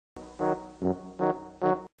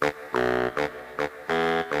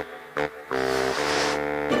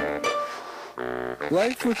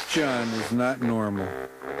Life with John is not normal.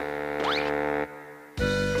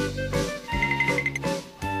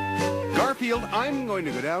 Garfield, I'm going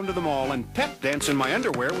to go down to the mall and pep dance in my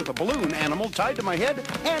underwear with a balloon animal tied to my head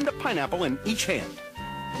and a pineapple in each hand.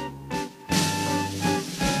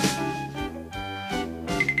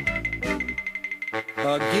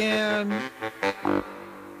 Again.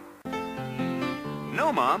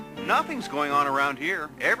 No, Mom. Nothing's going on around here.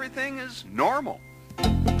 Everything is normal.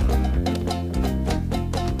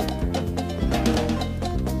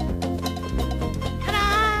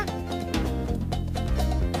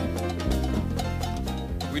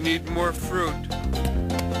 We need more fruit.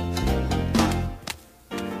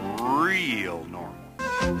 Real normal.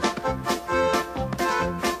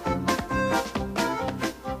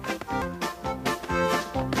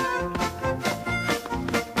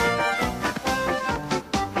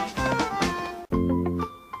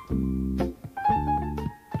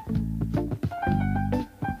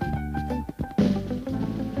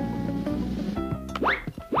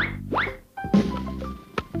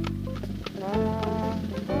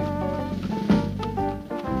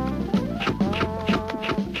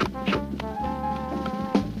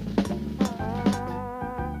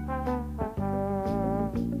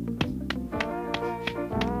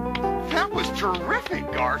 That was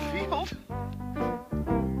terrific, Garfield.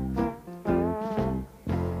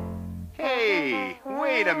 Hey,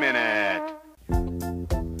 wait a minute.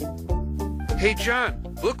 Hey,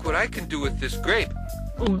 John, look what I can do with this grape.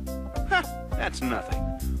 Huh, that's nothing.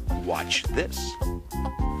 Watch this.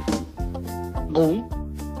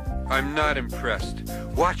 I'm not impressed.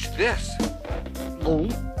 Watch this.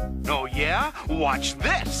 Oh, yeah? Watch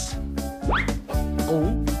this.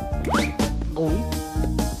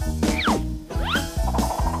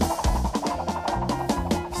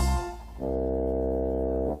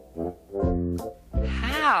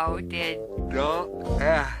 How did... Don't...